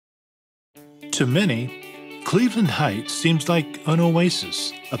To many, Cleveland Heights seems like an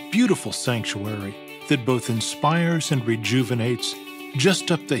oasis, a beautiful sanctuary that both inspires and rejuvenates just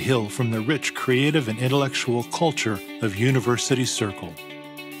up the hill from the rich creative and intellectual culture of University Circle.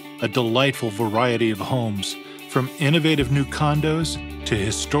 A delightful variety of homes, from innovative new condos to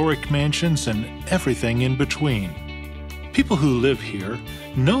historic mansions and everything in between. People who live here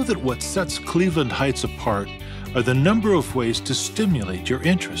know that what sets Cleveland Heights apart are the number of ways to stimulate your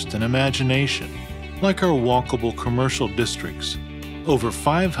interest and imagination, like our walkable commercial districts. Over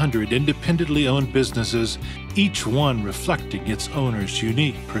 500 independently owned businesses, each one reflecting its owner's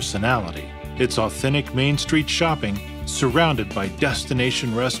unique personality. It's authentic Main Street shopping surrounded by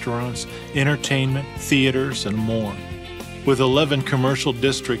destination restaurants, entertainment, theaters, and more. With 11 commercial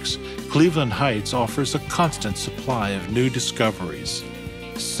districts, Cleveland Heights offers a constant supply of new discoveries.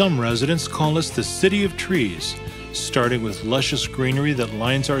 Some residents call us the City of Trees, starting with luscious greenery that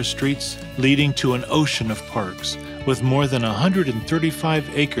lines our streets, leading to an ocean of parks, with more than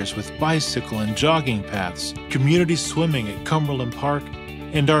 135 acres with bicycle and jogging paths, community swimming at Cumberland Park,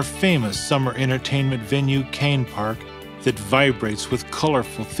 and our famous summer entertainment venue, Kane Park, that vibrates with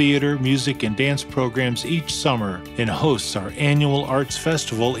colorful theater, music, and dance programs each summer and hosts our annual arts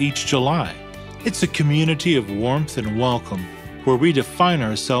festival each July. It's a community of warmth and welcome, where we define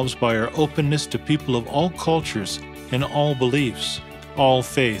ourselves by our openness to people of all cultures and all beliefs, all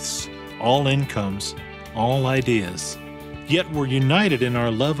faiths, all incomes, all ideas. Yet we're united in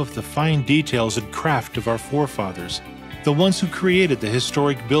our love of the fine details and craft of our forefathers, the ones who created the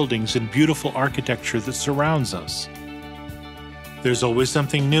historic buildings and beautiful architecture that surrounds us. There's always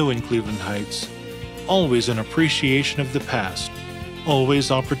something new in Cleveland Heights, always an appreciation of the past, always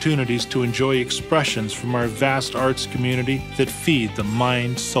opportunities to enjoy expressions from our vast arts community that feed the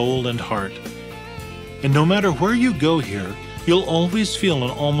mind, soul, and heart. And no matter where you go here, you'll always feel an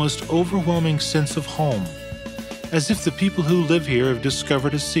almost overwhelming sense of home, as if the people who live here have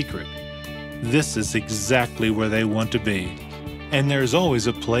discovered a secret. This is exactly where they want to be, and there's always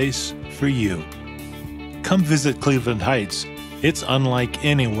a place for you. Come visit Cleveland Heights. It's unlike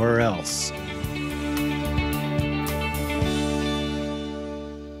anywhere else.